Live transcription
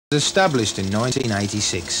Established in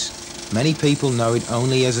 1986, many people know it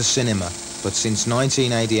only as a cinema, but since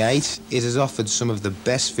 1988 it has offered some of the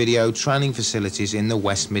best video training facilities in the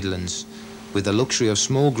West Midlands, with the luxury of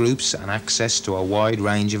small groups and access to a wide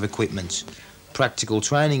range of equipment. Practical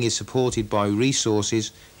training is supported by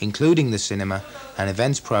resources including the cinema and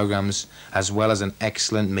events programs, as well as an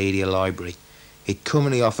excellent media library. It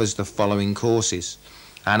currently offers the following courses: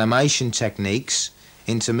 animation techniques,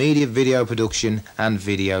 intermediate video production and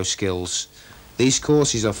video skills. These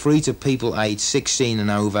courses are free to people aged 16 and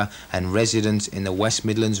over and resident in the West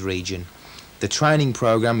Midlands region. The training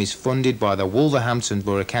programme is funded by the Wolverhampton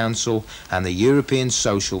Borough Council and the European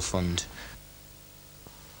Social Fund.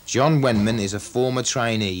 John Wenman is a former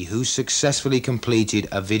trainee who successfully completed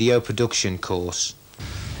a video production course.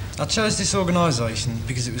 I chose this organisation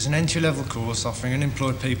because it was an entry-level course offering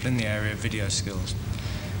unemployed people in the area of video skills.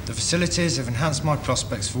 The facilities have enhanced my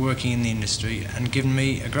prospects for working in the industry and given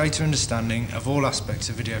me a greater understanding of all aspects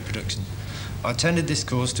of video production. I attended this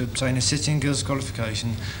course to obtain a City and Guilds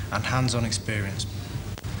qualification and hands-on experience.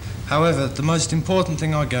 However, the most important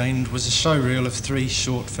thing I gained was a show reel of 3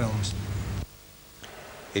 short films.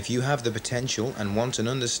 If you have the potential and want an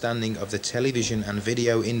understanding of the television and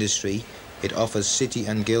video industry, it offers City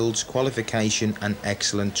and Guilds qualification and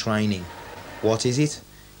excellent training. What is it?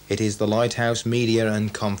 It is the Lighthouse Media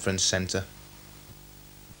and Conference Centre.